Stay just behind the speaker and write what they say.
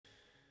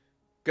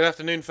Good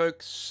afternoon,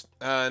 folks,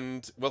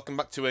 and welcome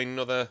back to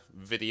another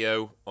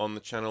video on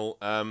the channel.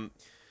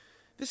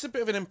 This is a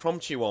bit of an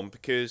impromptu one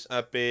because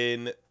I've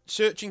been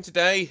searching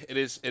today. It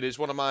is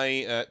one of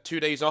my 2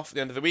 days off at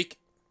the end of the week,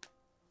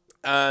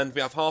 and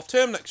we have half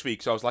term next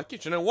week. So I was like,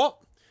 you know what?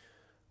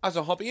 As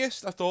a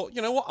hobbyist, I thought,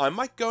 you know what? I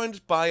might go and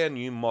just buy a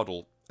new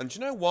model. And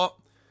you know what?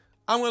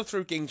 I'm going to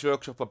throw Games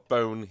Workshop a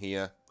bone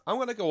here. I'm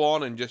going to go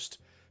on and just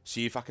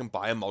see if I can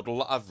buy a model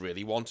that I've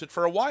really wanted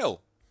for a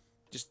while,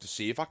 just to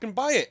see if I can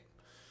buy it.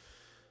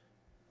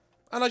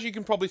 And as you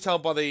can probably tell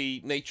by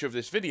the nature of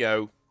this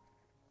video,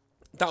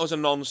 that was a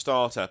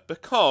non-starter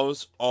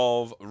because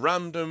of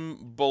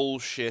random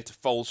bullshit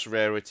false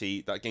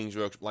rarity that Games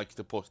Workshop likes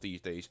to put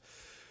these days.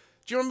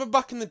 Do you remember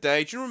back in the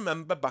day? Do you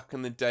remember back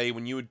in the day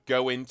when you would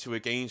go into a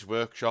Games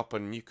Workshop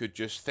and you could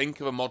just think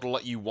of a model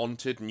that you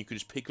wanted and you could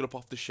just pick it up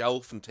off the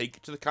shelf and take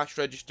it to the cash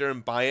register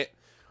and buy it,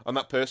 and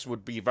that person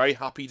would be very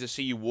happy to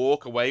see you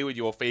walk away with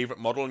your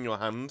favourite model in your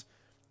hand,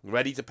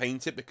 ready to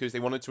paint it because they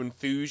wanted to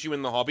enthuse you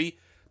in the hobby.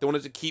 They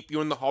wanted to keep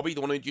you in the hobby.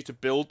 They wanted you to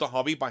build the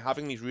hobby by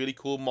having these really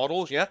cool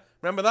models, yeah?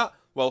 Remember that?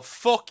 Well,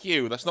 fuck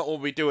you. That's not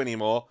what we do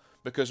anymore.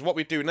 Because what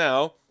we do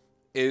now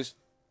is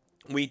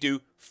we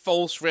do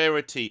false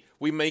rarity.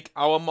 We make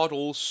our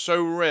models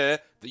so rare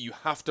that you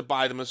have to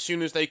buy them as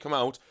soon as they come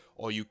out,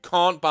 or you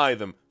can't buy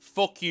them.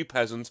 Fuck you,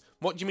 peasants.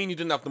 What do you mean you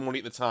didn't have the money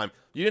at the time?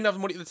 You didn't have the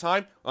money at the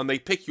time, and they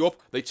pick you up,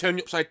 they turn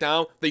you upside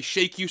down, they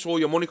shake you so all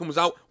your money comes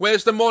out.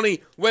 Where's the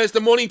money? Where's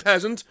the money,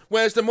 peasant?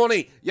 Where's the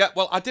money? Yeah,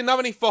 well, I didn't have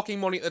any fucking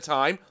money at the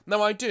time.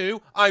 Now I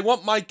do. I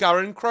want my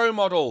Garen Crow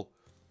model.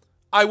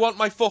 I want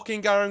my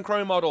fucking Garen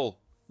Crow model.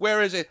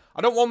 Where is it?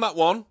 I don't want that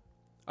one.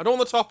 I don't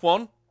want the top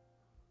one.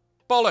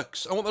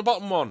 Bollocks. I want the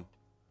bottom one.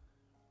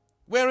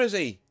 Where is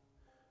he?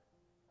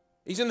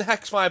 He's in the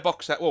Hexfire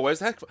box set. Whoa, where's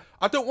the Hex?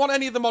 I don't want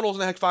any of the models in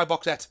the Hexfire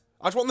box set.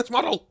 I just want this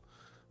model.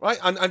 Right?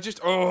 And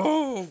just...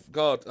 Oh,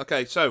 God.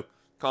 Okay, so...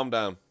 Calm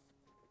down.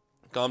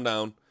 Calm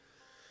down.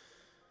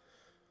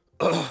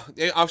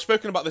 I've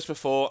spoken about this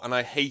before, and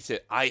I hate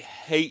it. I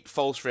hate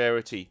false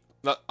rarity.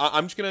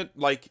 I'm just gonna,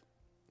 like...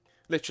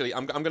 Literally,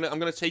 I'm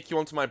gonna take you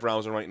onto my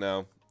browser right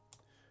now.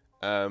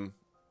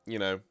 You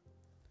know...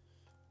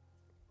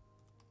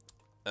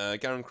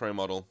 Garen Crow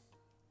model.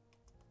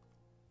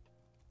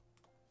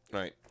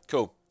 Right,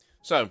 cool.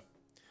 So,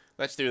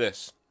 let's do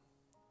this.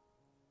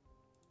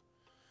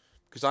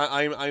 Because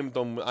I'm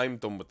done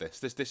with this.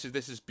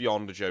 This is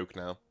beyond a joke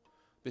now.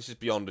 This is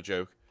beyond a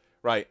joke.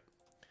 Right.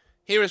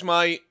 Here is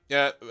my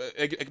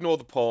ignore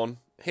the porn.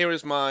 Here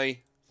is my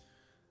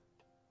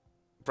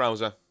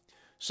browser.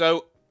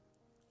 So,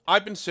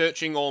 I've been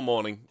searching all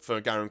morning for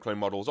Garen Crow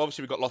models.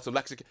 Obviously, we've got lots of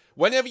lexicon.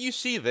 Whenever you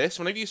see this,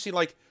 whenever you see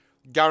like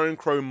Garen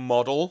Crow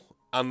model,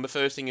 and the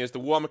first thing is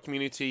the Warhammer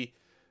community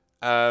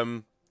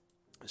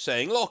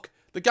saying, look,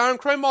 the Garen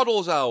Crow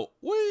model's out.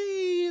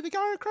 Whee! The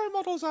Garen Crow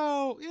model's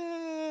out.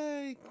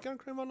 Yay! Garen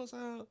Crow model's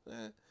out.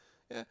 Yeah.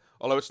 Yeah.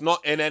 Although it's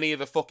not in any of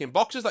the fucking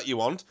boxes that you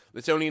want.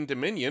 It's only in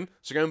Dominion.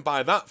 So go and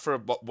buy that for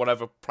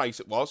whatever price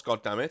it was.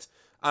 God damn it.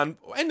 And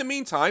in the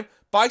meantime,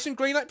 buy some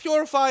Grey Knight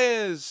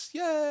Purifiers.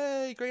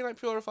 Yay! Grey Knight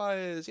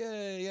Purifiers.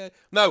 Yay, yay.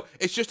 No,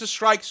 it's just a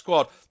Strike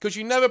Squad. Because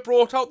you never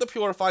brought out the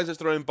Purifiers as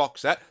their own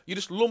box set. You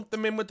just lumped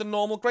them in with the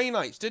normal Grey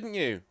Knights, didn't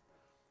you?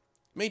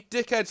 Made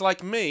dickheads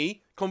like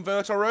me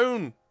convert our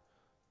own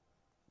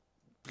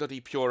bloody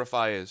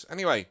Purifiers.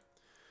 Anyway,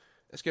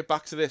 let's get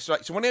back to this.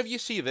 Right, so whenever you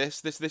see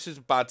this is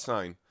a bad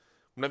sign.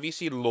 Whenever you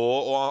see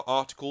lore or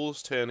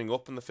articles turning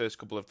up in the first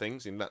couple of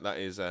things, and that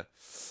is,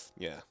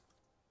 yeah.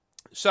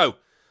 So,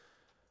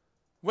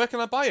 where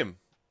can I buy him?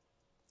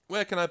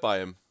 Where can I buy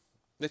him?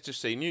 Let's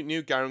just see.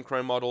 New Garen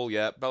Crow model,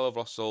 yeah. Bell of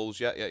Lost Souls,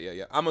 yeah.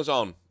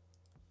 Amazon.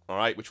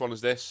 Alright, which one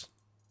is this?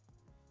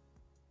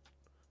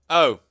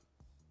 Oh.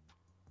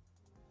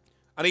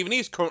 And even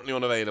he's currently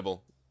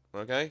unavailable.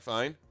 Okay,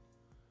 fine.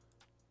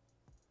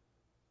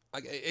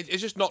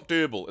 It's just not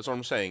doable, is what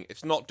I'm saying.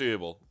 It's not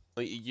doable.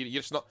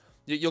 You're just not...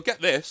 You'll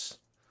get this.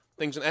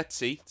 Things on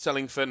Etsy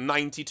selling for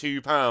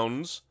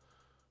 £92.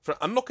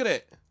 And look at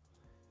it.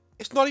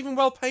 It's not even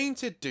well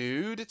painted,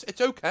 dude. It's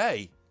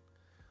okay.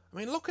 I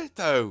mean, look at it,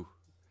 though.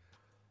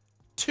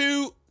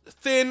 Two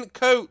thin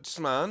coats,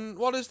 man.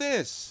 What is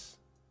this?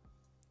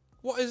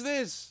 What is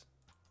this?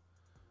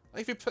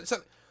 If you put...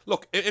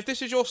 Look, if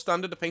this is your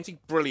standard of painting,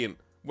 brilliant.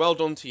 Well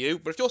done to you.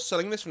 But if you're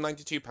selling this for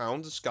 £92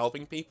 and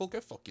scalping people, go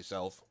fuck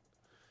yourself.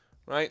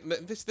 Right?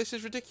 This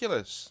is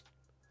ridiculous.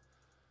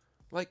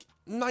 Like,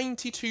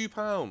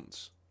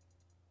 £92.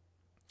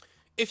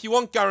 If you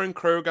want Garen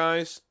Crow,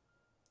 guys,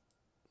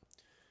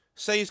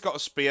 say he's got a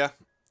spear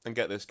and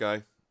get this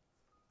guy.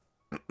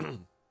 You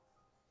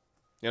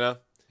know?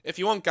 If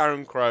you want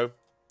Garen Crow,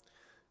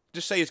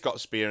 just say he's got a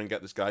spear and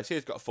get this guy. Say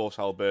he's got a force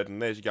halberd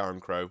and there's your Garen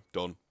Crow.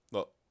 Done.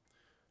 Look.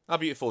 How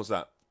beautiful is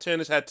that? Turn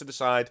his head to the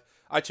side.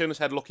 I turn his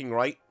head looking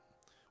right.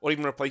 Or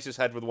even replace his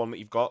head with the one that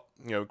you've got.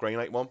 You know, Grey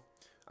Knight one.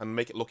 And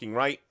make it looking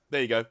right.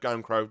 There you go.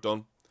 Garen Crow.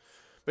 Done.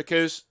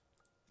 Because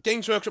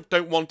Games Workshop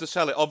don't want to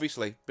sell it,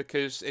 obviously.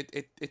 Because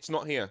it's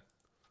not here.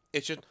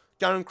 It's just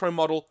Garen Crow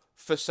model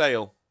for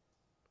sale.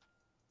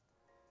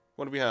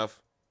 What do we have?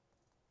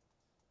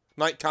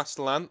 Knight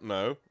Castellan?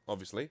 No,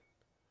 obviously.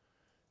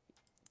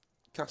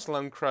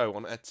 Castellan Crow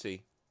on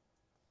Etsy.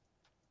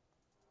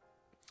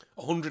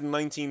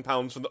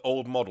 £119 for the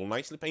old model.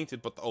 Nicely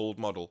painted, but the old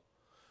model.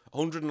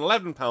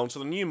 £111 for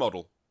the new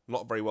model.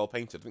 Not very well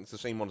painted. I think it's the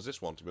same one as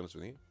this one, to be honest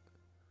with you.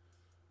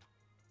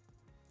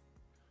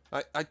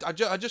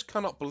 I just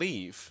cannot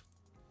believe.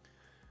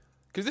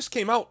 Because this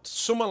came out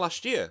summer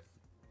last year.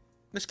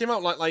 This came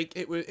out like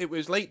it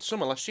was late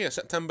summer last year,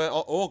 September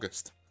or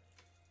August.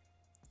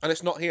 And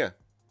it's not here.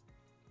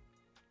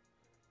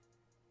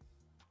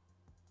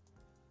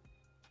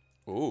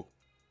 Ooh.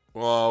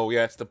 Oh,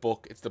 yeah, it's the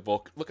book. It's the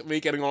book. Look at me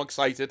getting all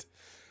excited.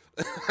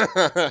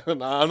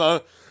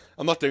 No,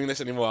 I'm not doing this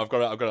anymore. I've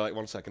got to like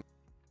 1 second.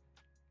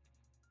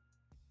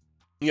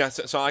 Yeah,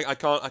 so I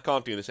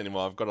can't do this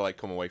anymore. I've got to like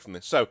come away from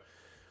this. So,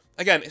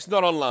 again, it's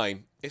not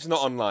online. It's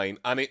not online,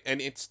 and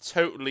it's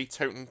totally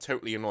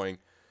annoying.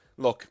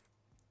 Look,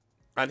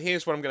 and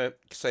here's what I'm gonna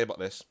say about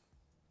this.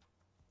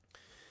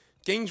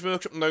 Games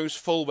Workshop knows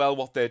full well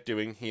what they're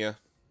doing here.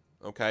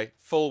 Okay,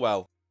 full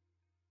well.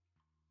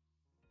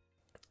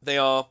 They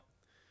are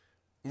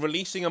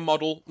releasing a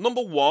model.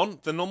 Number one,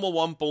 the number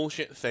one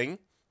bullshit thing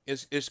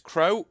is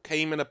Crow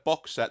came in a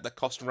box set that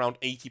cost around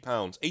 £80,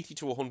 £80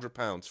 to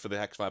 £100 for the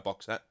Hexfire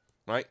box set,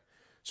 right?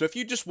 So if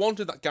you just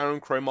wanted that Garen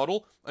Crow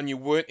model and you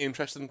weren't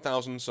interested in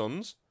Thousand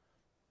Suns,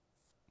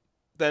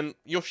 then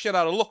you're shit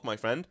out of luck, my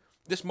friend.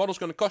 This model's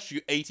going to cost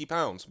you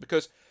 £80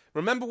 because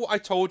remember what I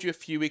told you a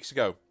few weeks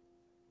ago.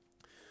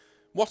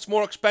 What's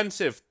more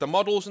expensive, the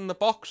models in the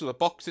box or the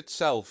box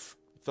itself?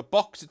 The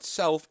box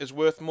itself is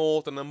worth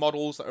more than the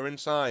models that are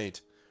inside.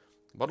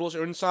 The models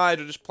that are inside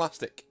are just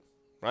plastic,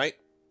 right?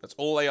 That's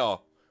all they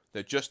are.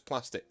 They're just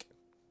plastic.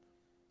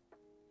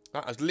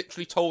 I was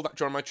literally told that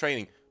during my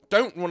training.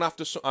 Don't run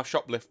after a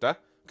shoplifter,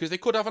 because they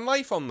could have a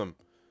knife on them.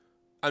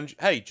 And,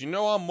 hey, do you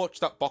know how much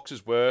that box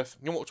is worth?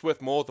 You know what's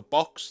worth more? The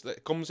box that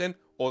it comes in,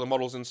 or the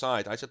models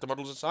inside? I said the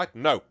models inside?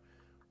 No.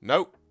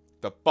 No.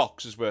 The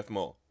box is worth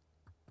more.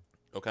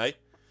 Okay?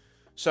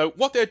 So,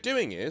 what they're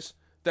doing is,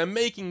 they're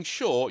making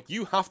sure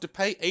you have to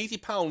pay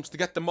 £80 to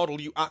get the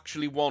model you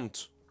actually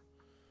want.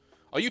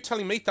 Are you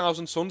telling me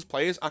Thousand Suns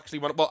players actually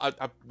want... Well,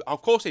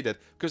 of course they did,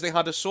 because they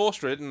had a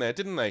sorcerer in there,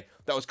 didn't they?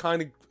 That was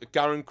kind of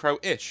Garen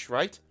Crow-ish,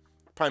 right?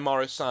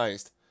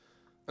 Primaris-sized.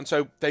 And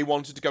so they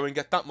wanted to go and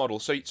get that model.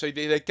 So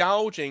they're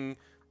gouging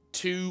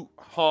two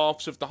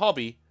halves of the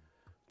hobby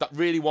that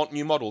really want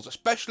new models,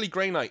 especially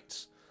Grey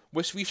Knights,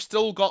 which we've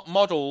still got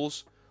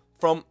models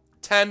from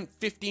 10,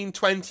 15,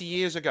 20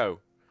 years ago.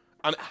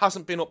 And it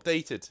hasn't been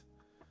updated.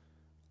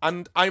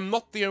 And I'm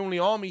not the only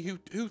army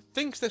who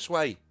thinks this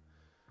way.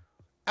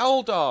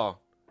 Eldar,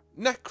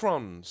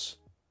 Necrons,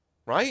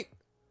 right?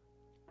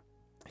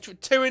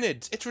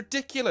 Tyranids, it's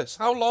ridiculous.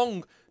 How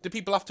long do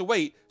people have to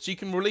wait so you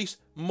can release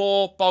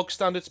more bog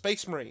standard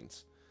Space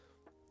Marines?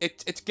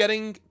 It's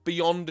getting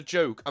beyond a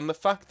joke. And the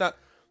fact that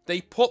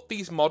they put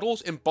these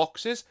models in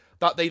boxes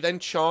that they then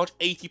charge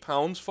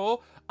 £80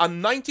 for,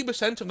 and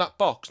 90% of that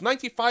box,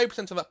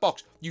 95% of that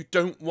box, you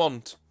don't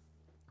want.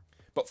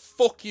 But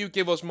fuck you,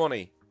 give us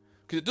money.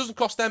 Because it doesn't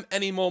cost them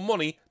any more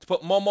money to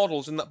put more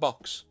models in that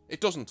box. It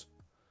doesn't.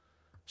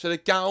 So they're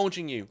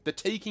gouging you. They're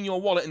taking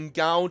your wallet and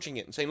gouging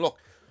it and saying, look,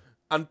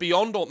 and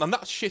beyond all... And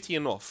that's shitty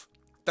enough.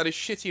 That is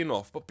shitty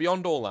enough. But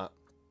beyond all that...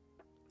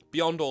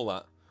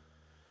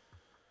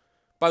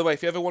 By the way,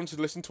 if you ever wanted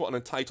to listen to what an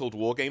entitled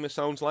wargamer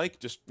sounds like,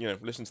 just, you know,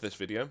 listen to this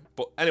video.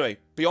 But anyway,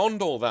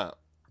 beyond all that...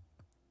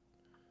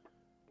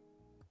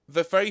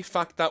 The very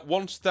fact that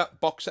once that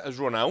box set has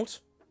run out...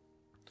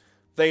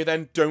 They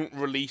then don't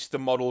release the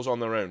models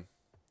on their own.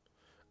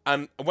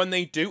 And when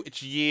they do,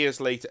 it's years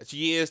later. It's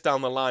years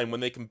down the line when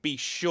they can be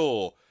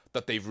sure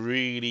that they've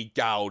really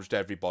gouged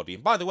everybody.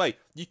 And by the way,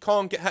 you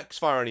can't get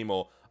Hexfire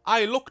anymore.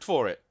 I looked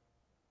for it.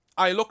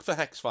 I looked for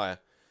Hexfire.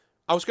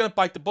 I was going to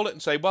bite the bullet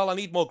and say, well, I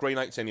need more Grey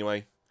Knights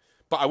anyway.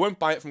 But I won't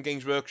buy it from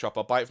Games Workshop.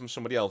 I'll buy it from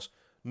somebody else.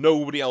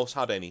 Nobody else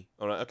had any.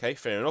 Alright, okay,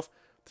 fair enough.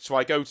 So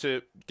I go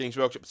to Games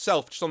Workshop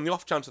itself, just on the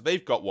off chance that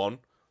they've got one.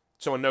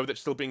 So I know that it's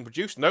still being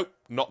produced. Nope,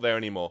 not there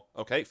anymore.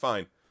 Okay,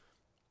 fine.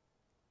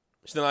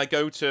 So then I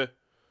go to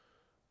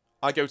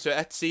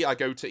Etsy, I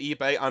go to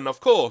eBay, and of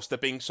course they're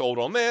being sold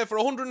on there for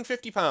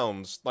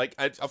 £150. Like,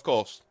 of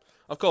course,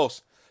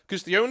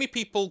 because the only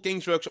people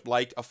Games Workshop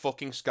like are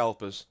fucking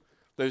scalpers.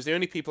 Those are the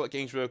only people at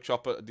Games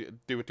Workshop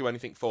do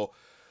anything for.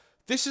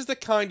 This is the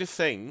kind of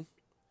thing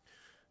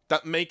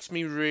that makes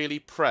me really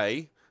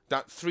pray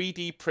that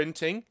 3D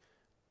printing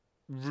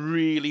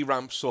really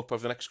ramps up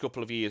over the next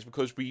couple of years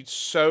because we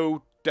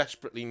so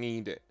desperately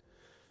need it.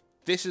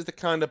 This is the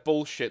kind of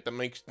bullshit that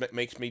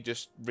makes me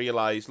just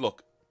realise,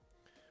 look,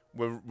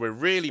 we're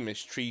really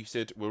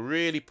mistreated, we're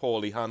really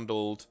poorly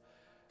handled,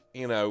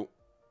 you know,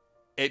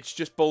 it's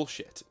just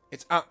bullshit.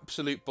 It's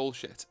absolute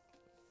bullshit.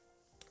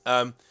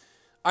 I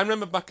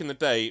remember back in the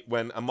day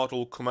when a model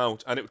would come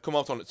out, and it would come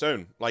out on its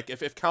own. Like,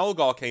 if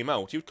Calgar came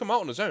out, he would come out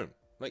on his own.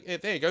 Like, hey,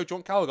 there you go, do you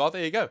want Calgar?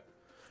 There you go.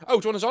 Oh,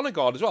 do you want his Honor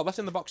Guard as well? That's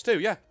in the box too.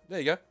 Yeah, there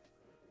you go.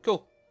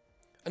 Cool.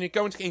 And you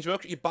go into Games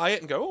Workshop, you buy it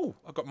and go, oh,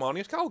 I've got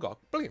Marnius Calgar.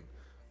 Brilliant.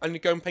 And you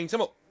go and paint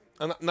him up.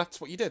 And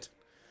that's what you did.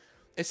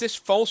 It's this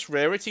false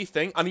rarity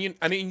thing, and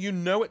you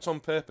know it's on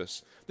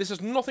purpose. This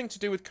has nothing to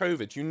do with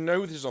COVID. You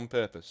know this is on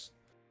purpose.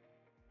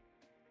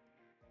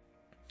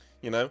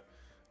 You know?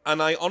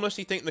 And I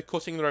honestly think they're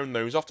cutting their own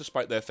nose off to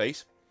spite their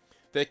face.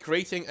 They're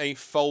creating a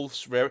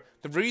false rare...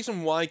 The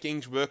reason why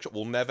Games Workshop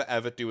will never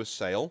ever do a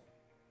sale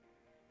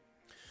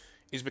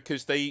is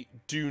because they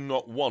do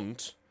not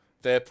want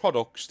their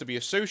products to be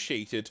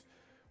associated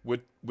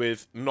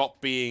with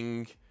not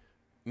being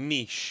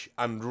niche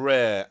and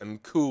rare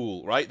and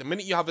cool, right? The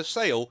minute you have a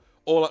sale,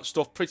 all that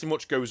stuff pretty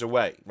much goes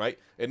away, right?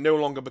 It no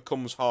longer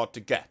becomes hard to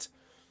get.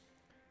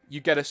 You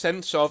get a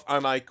sense of,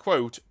 and I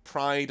quote,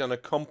 pride and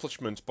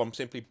accomplishment from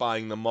simply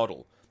buying the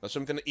model. That's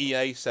something that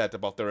EA said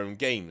about their own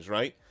games,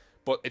 right?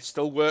 But it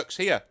still works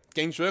here.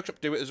 Games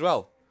Workshop do it as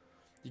well.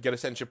 You get a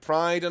sense of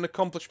pride and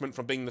accomplishment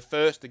from being the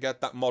first to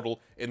get that model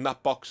in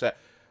that box set.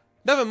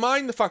 Never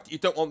mind the fact that you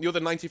don't want the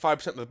other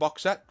 95% of the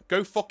box set.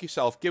 Go fuck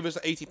yourself. Give us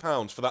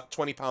 £80 for that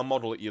 £20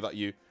 model that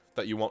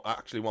you want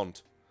actually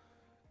want.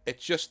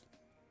 It's just,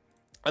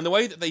 and the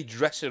way that they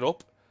dress it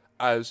up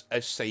as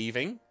a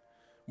saving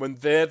when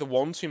they're the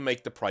ones who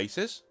make the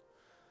prices.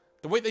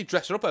 The way they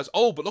dress it up as,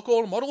 oh, but look at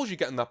all the models you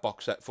get in that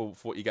box set for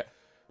what you get.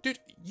 Dude,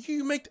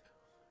 you make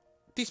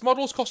these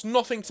models cost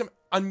nothing to,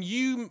 and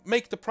you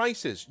make the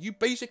prices. You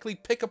basically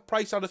pick a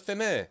price out of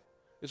thin air.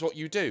 Is what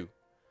you do.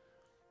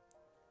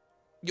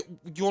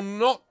 You're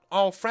not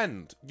our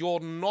friend.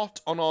 You're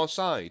not on our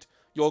side.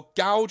 You're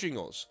gouging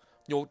us.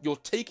 You're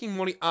taking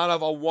money out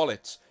of our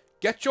wallets.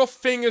 Get your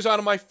fingers out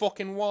of my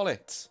fucking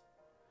wallet.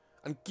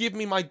 And give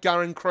me my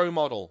Garen Crow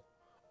model.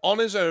 On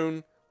his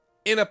own,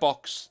 in a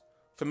box,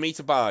 for me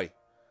to buy.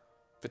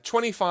 For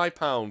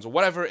 £25, or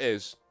whatever it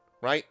is.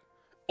 Right?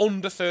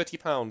 Under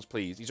 £30,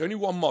 please. He's only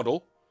one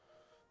model.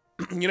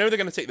 You know they're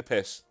going to take the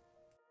piss.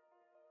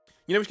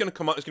 You know it's going to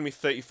come out, it's going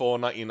to be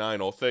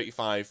 £34.99 or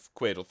 35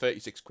 quid or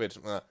 36 quid,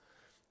 something like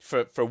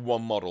that, for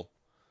one model,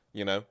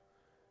 you know?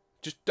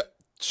 Just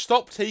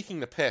stop taking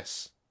the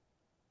piss.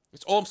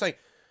 That's all I'm saying.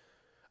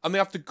 And they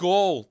have to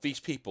gall these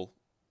people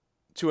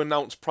to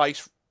announce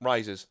price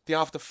rises. They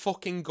have to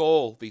fucking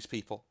gall these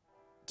people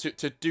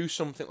to do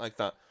something like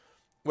that.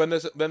 When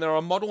there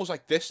are models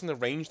like this in the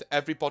range that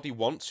everybody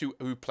wants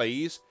who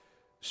plays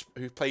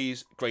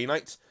Grey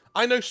Knights.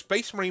 I know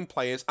Space Marine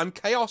players and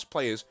Chaos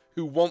players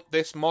who want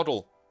this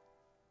model.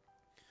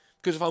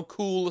 Because of how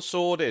cool the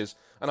sword is.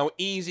 And how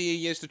easy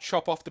he is to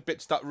chop off the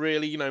bits that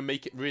really, you know,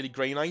 make it really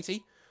Grey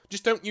Knighty.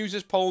 Just don't use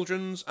his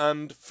pauldrons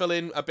and fill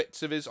in a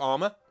bits of his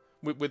armour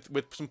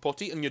with some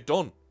putty and you're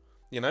done.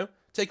 You know?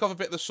 Take off a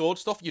bit of the sword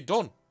stuff, you're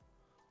done.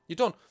 You're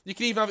done. You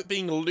can even have it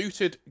being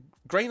looted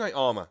Grey Knight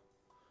armour.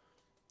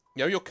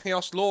 You know, your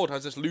Chaos Lord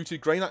has this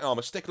looted Grey Knight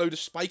armour. Stick a load of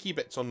spiky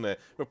bits on there.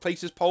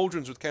 Replace his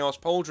pauldrons with Chaos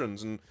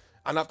pauldrons and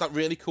have that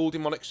really cool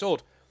demonic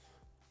sword.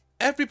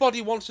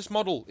 Everybody wants this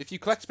model. If you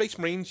collect Space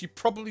Marines, you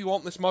probably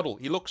want this model.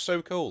 He looks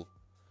so cool.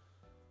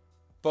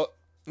 But,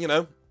 you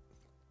know,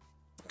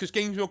 because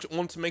Games Workshop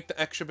want to make the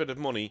extra bit of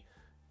money,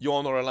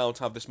 you're not allowed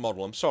to have this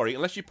model. I'm sorry.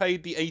 Unless you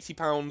paid the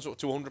 £80 or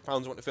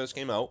 £200 when it first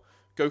came out,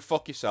 go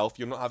fuck yourself.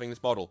 You're not having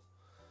this model.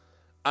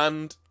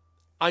 And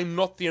I'm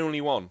not the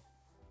only one.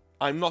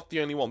 I'm not the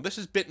only one. This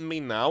has bitten me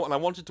now, and I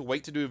wanted to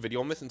wait to do a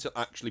video on this until it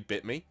actually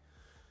bit me.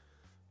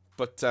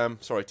 But,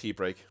 sorry, tea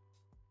break.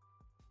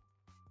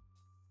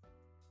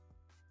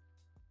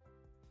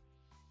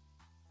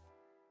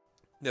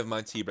 Never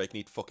mind tea break, I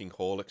need fucking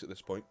Horlicks at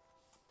this point.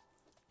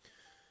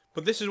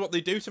 But this is what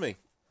they do to me.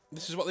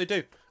 This is what they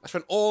do. I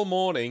spent all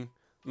morning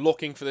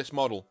looking for this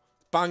model.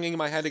 Banging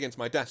my head against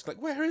my desk.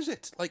 Like, where is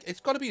it? Like, it's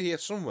got to be here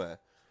somewhere.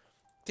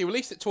 They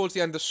released it towards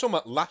the end of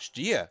summer last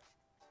year.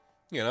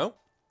 You know?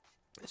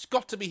 It's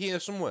got to be here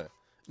somewhere.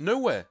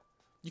 Nowhere.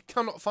 You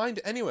cannot find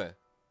it anywhere.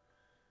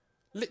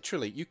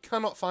 Literally, you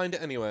cannot find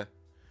it anywhere.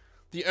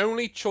 The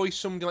only choice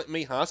somebody like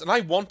me has, and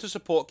I want to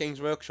support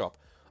Games Workshop.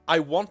 I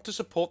want to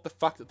support the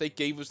fact that they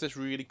gave us this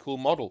really cool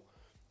model.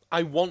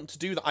 I want to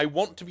do that. I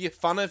want to be a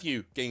fan of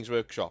you, Games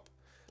Workshop.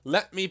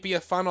 Let me be a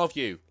fan of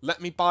you.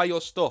 Let me buy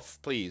your stuff,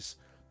 please.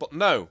 But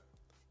no.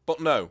 But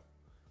no.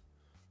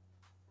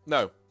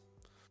 No.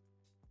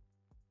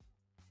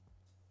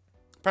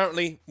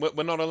 Apparently,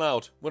 we're not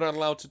allowed. We're not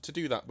allowed to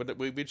do that.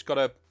 We just got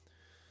to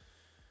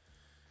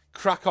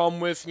crack on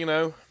with, you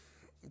know,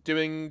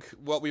 doing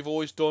what we've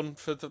always done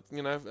for the,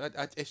 you know,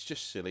 it's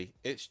just silly.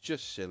 It's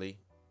just silly.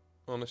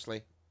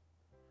 Honestly.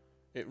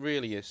 It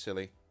really is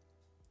silly.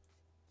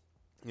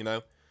 You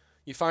know,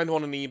 you find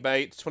one on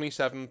eBay, it's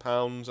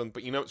 £27,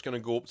 but you know it's going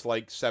to go up to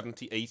like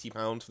 £70,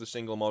 £80 for the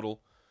single model.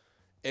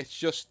 It's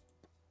just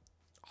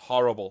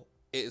horrible.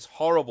 It is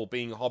horrible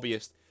being a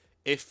hobbyist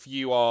if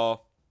you are,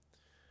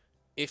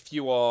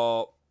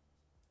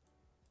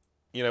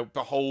 you know,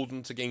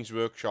 beholden to Games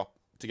Workshop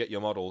to get your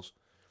models.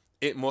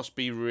 It must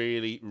be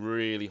really,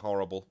 really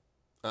horrible.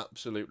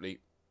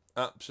 Absolutely,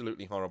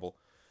 absolutely horrible.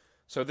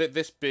 So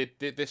this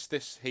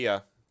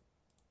here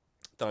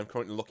that I'm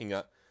currently looking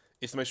at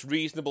is the most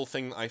reasonable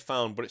thing that I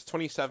found, but it's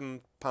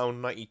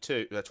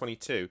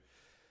 £27.22,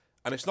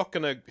 and it's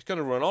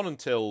gonna run on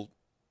until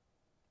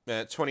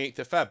 28th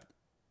of Feb.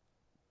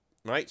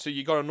 right? So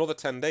you got another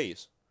 10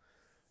 days.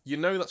 You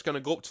know that's going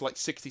to go up to like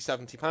 60,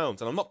 70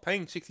 pounds. And I'm not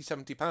paying 60,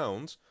 70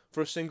 pounds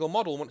for a single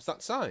model when it's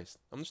that size.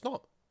 I'm just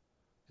not.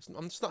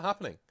 I'm just not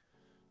happening.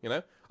 You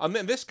know? And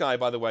then this guy,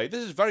 by the way,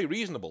 this is very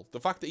reasonable. The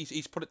fact that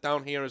he's put it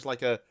down here as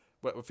like I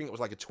think it was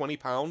like a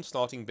 £20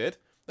 starting bid.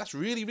 That's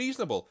really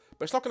reasonable.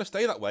 But it's not going to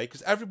stay that way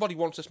because everybody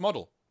wants this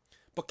model.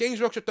 But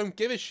Games Workshop don't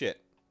give a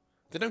shit.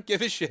 They don't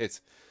give a shit.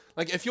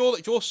 Like, if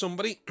you're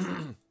somebody,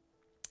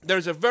 there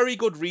is a very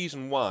good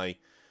reason why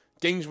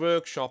Games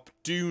Workshop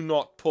do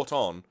not put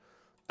on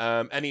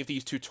any of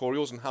these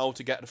tutorials on how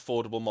to get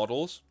affordable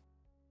models.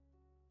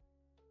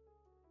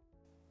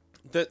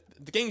 The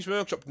Games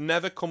Workshop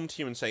never come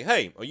to you and say,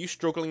 hey, are you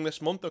struggling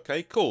this month?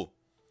 Okay, cool.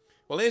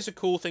 Well, here's a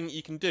cool thing that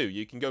you can do.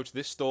 You can go to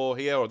this store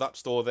here or that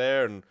store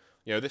there, and,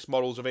 you know, this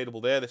model's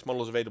available there, this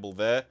model's available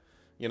there,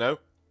 you know.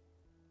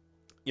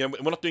 You know,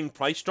 we're not doing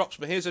price drops,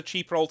 but here's a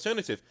cheaper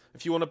alternative.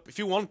 If you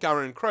want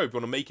Garen Crow, if you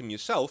want to make him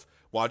yourself,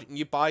 why didn't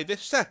you buy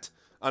this set?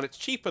 And it's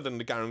cheaper than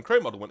the Garen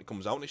Crow model when it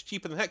comes out, and it's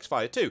cheaper than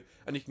Hexfire too.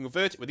 And you can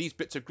convert it with these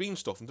bits of green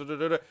stuff. And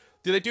Do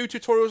they do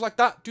tutorials like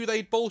that? Do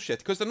they bullshit?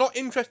 Because they're not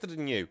interested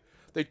in you.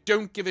 They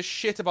don't give a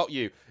shit about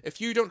you.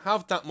 If you don't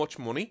have that much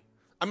money,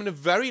 I'm in a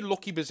very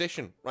lucky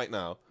position right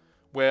now,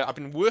 where I've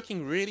been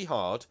working really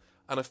hard,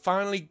 and I've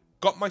finally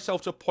got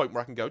myself to a point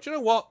where I can go, do you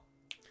know what?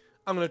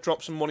 I'm going to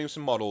drop some money on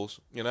some models,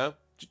 you know?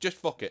 Just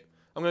fuck it.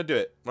 I'm going to do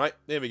it, right?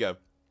 There we go.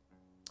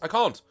 I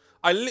can't.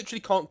 I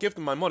literally can't give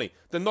them my money.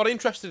 They're not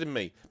interested in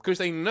me because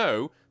they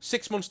know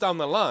 6 months down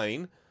the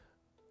line,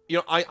 you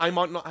know, I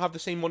might not have the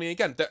same money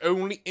again. They're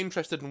only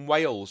interested in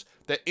whales.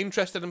 They're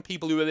interested in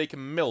people who they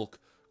can milk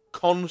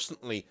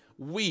constantly,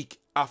 week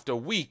after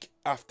week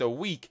after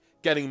week,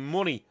 getting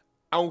money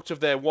out of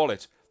their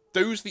wallet.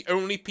 Those are the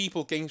only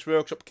people Games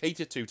Workshop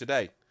cater to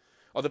today.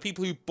 Are the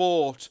people who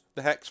bought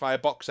the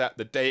Hexfire box set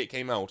the day it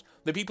came out.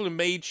 The people who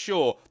made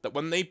sure that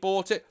when they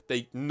bought it,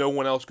 no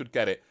one else could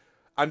get it.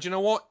 And you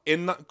know what?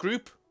 In that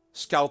group,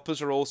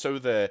 scalpers are also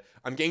there.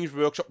 And Games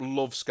Workshop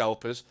love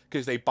scalpers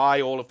because they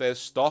buy all of their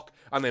stock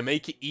and they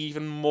make it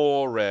even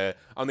more rare.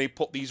 And they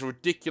put these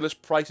ridiculous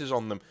prices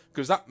on them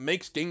because that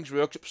makes Games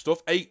Workshop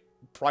stuff a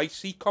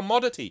pricey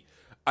commodity.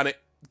 And it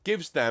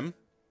gives them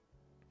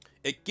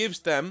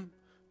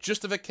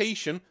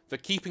justification for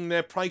keeping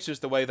their prices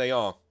the way they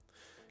are.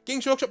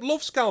 Games Workshop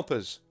love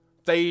scalpers.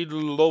 They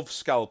love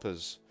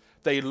scalpers.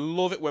 They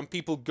love it when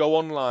people go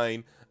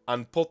online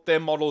and put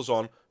their models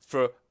on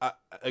for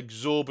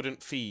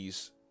exorbitant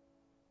fees.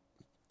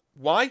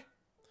 Why?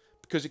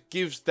 Because it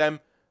gives them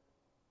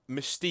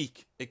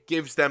mystique. It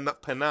gives them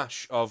that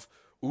panache of,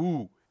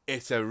 ooh,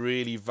 it's a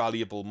really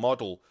valuable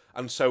model.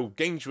 And so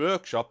Games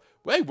Workshop,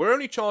 hey, we're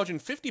only charging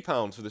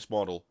 £50 for this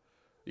model.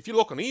 If you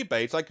look on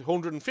eBay, it's like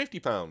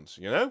 £150,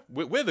 you know?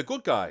 We're the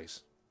good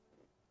guys.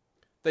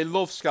 They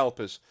love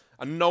scalpers,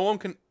 and no one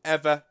can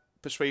ever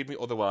persuade me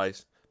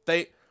otherwise.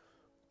 They're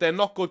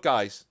not good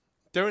guys.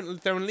 They're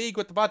in league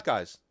with the bad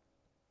guys.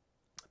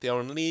 They are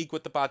in league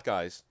with the bad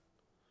guys.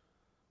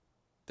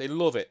 They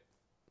love it.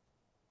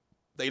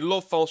 They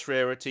love false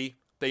rarity.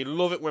 They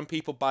love it when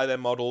people buy their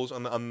models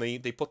and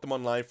they put them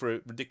online for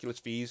ridiculous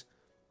fees.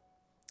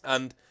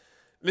 And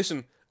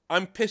listen,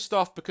 I'm pissed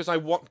off because I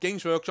want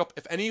Games Workshop.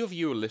 If any of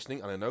you are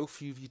listening, and I know a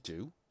few of you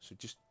do, so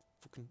just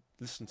fucking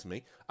listen to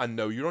me. I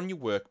know you're on your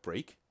work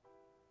break.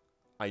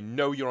 I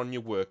know you're on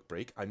your work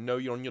break. I know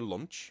you're on your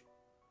lunch.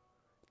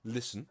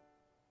 Listen.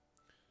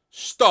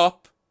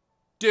 Stop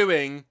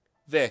doing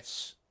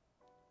this.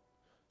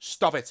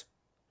 Stop it.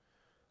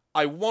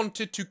 I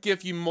wanted to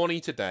give you money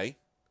today,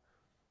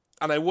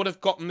 and I would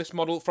have gotten this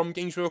model from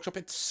Games Workshop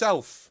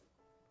itself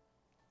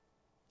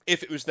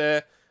if it was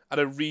there at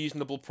a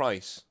reasonable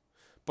price.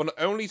 But not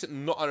only is it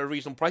not at a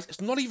reasonable price, it's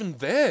not even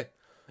there.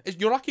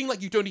 You're acting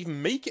like you don't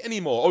even make it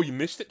anymore. Oh, you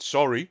missed it?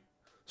 Sorry.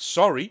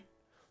 Sorry.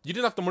 You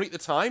didn't have the money at the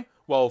time?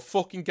 Well,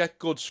 fucking get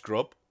good,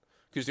 scrub.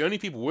 Because the only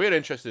people we're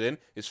interested in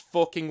is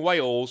fucking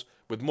whales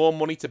with more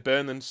money to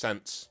burn than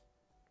cents.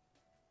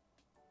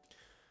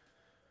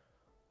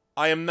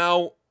 I am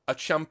now a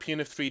champion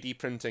of 3D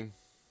printing.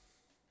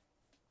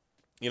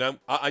 You know,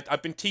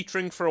 I've been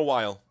teetering for a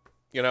while.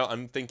 You know,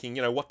 I'm thinking,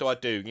 you know, what do I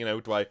do? You know,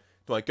 do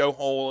I go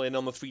all in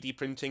on the 3D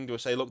printing? Do I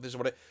say, look, this is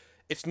what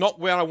it's not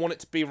where I want it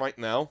to be right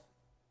now.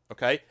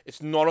 Okay?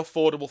 It's not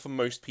affordable for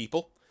most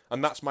people.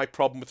 And that's my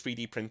problem with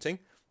 3D printing.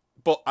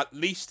 But at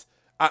least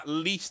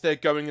they're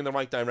going in the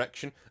right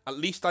direction. At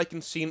least I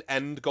can see an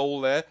end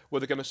goal there where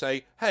they're going to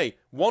say, hey,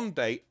 one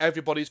day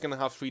everybody's going to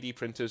have 3D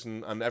printers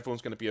and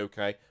everyone's going to be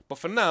okay. But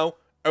for now,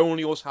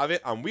 only us have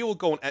it, and we will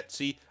go on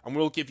Etsy and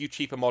we'll give you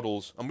cheaper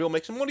models and we'll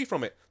make some money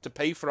from it to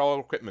pay for our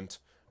equipment.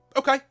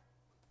 Okay.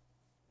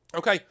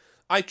 Okay.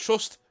 I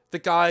trust the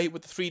guy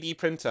with the 3D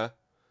printer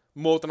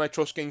more than I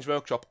trust Games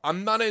Workshop,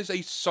 and that is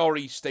a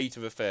sorry state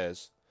of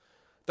affairs.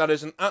 That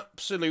is an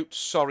absolute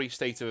sorry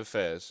state of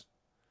affairs.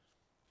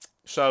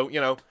 So, you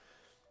know,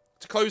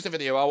 to close the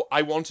video,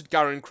 I wanted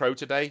Garen Crow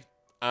today,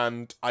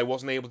 and I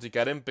wasn't able to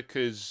get him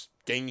because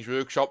Games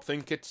Workshop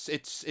think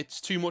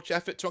it's too much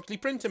effort to actually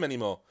print him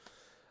anymore.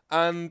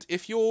 And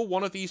if you're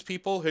one of these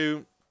people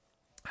who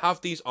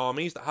have these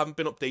armies that haven't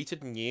been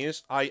updated in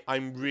years.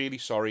 I'm really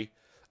sorry.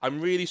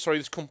 I'm really sorry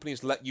this company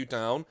has let you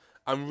down.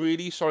 I'm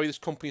really sorry this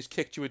company has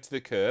kicked you into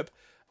the curb.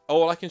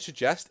 All I can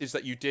suggest is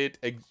that you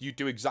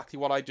do exactly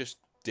what I just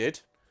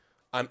did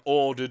and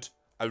ordered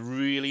a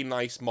really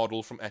nice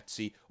model from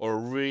Etsy or a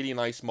really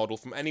nice model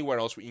from anywhere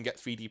else where you can get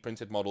 3D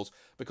printed models,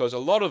 because a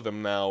lot of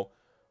them now,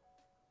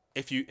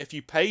 if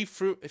you pay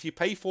for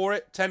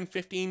it 10,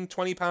 15,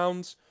 20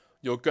 pounds,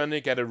 you're going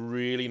to get a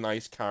really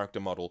nice character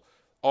model.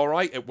 All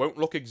right, it won't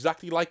look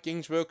exactly like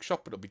Games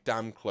Workshop, but it'll be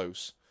damn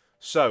close.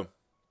 So,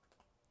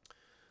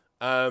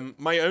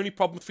 my only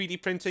problem with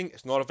 3D printing,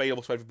 it's not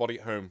available to everybody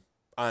at home.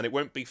 And it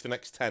won't be for the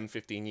next 10,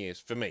 15 years,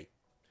 for me.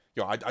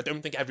 You know, I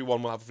don't think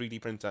everyone will have a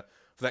 3D printer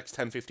for the next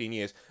 10, 15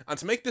 years. And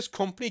to make this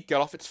company get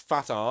off its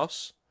fat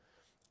arse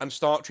and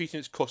start treating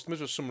its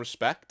customers with some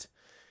respect,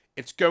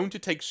 it's going to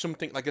take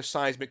something like a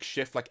seismic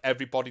shift, like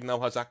everybody now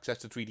has access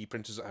to 3D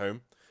printers at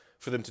home,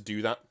 for them to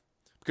do that.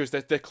 Because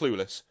they're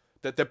clueless.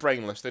 They're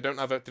brainless. They don't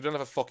have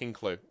a fucking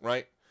clue,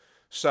 right?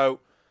 So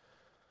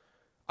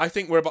I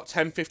think we're about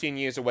 10, 15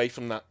 years away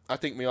from that. I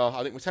think we are.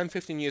 I think we're 10,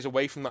 15 years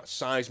away from that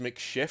seismic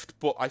shift,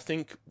 but I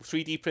think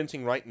 3D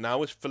printing right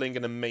now is filling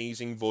an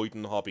amazing void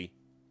in the hobby.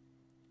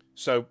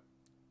 So,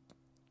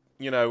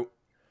 you know,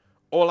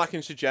 all I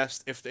can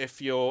suggest,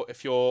 if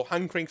you're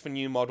hankering for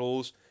new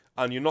models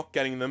and you're not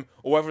getting them,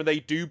 or whether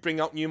they do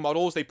bring out new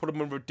models, they put them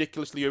in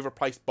ridiculously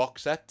overpriced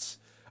box sets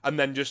and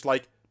then just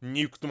like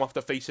nuke them off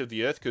the face of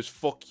the earth because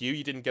fuck you,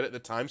 you didn't get it at the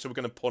time, so we're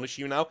going to punish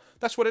you now.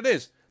 That's what it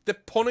is. They're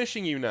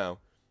punishing you now.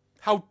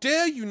 How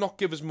dare you not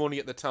give us money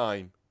at the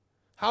time?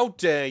 How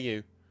dare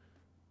you?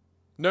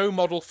 No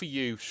model for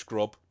you,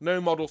 scrub. No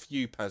model for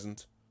you,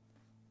 peasant.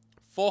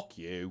 Fuck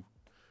you.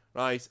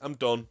 Right, I'm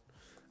done.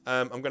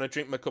 I'm going to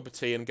drink my cup of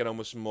tea and get on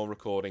with some more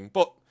recording.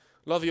 But,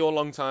 love you all a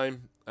long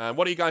time.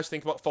 What do you guys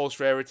think about false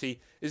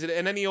rarity? Is it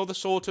in any other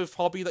sort of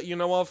hobby that you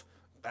know of?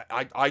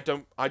 I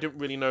don't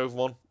really know of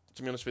one,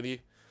 to be honest with you.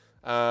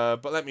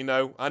 But let me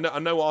know. I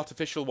know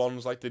artificial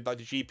ones like the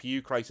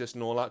GPU crisis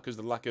and all that because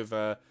the lack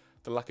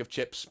of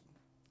chips.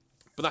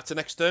 But that's an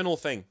external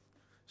thing.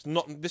 It's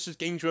not. This is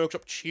Games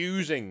Workshop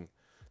choosing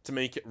to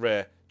make it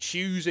rare,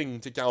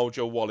 choosing to gouge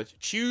your wallet,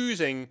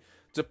 choosing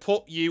to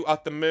put you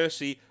at the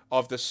mercy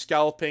of the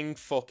scalping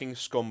fucking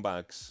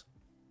scumbags.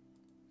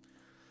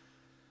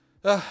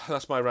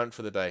 That's my rant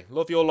for the day.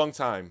 Love you all long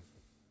time.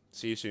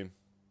 See you soon.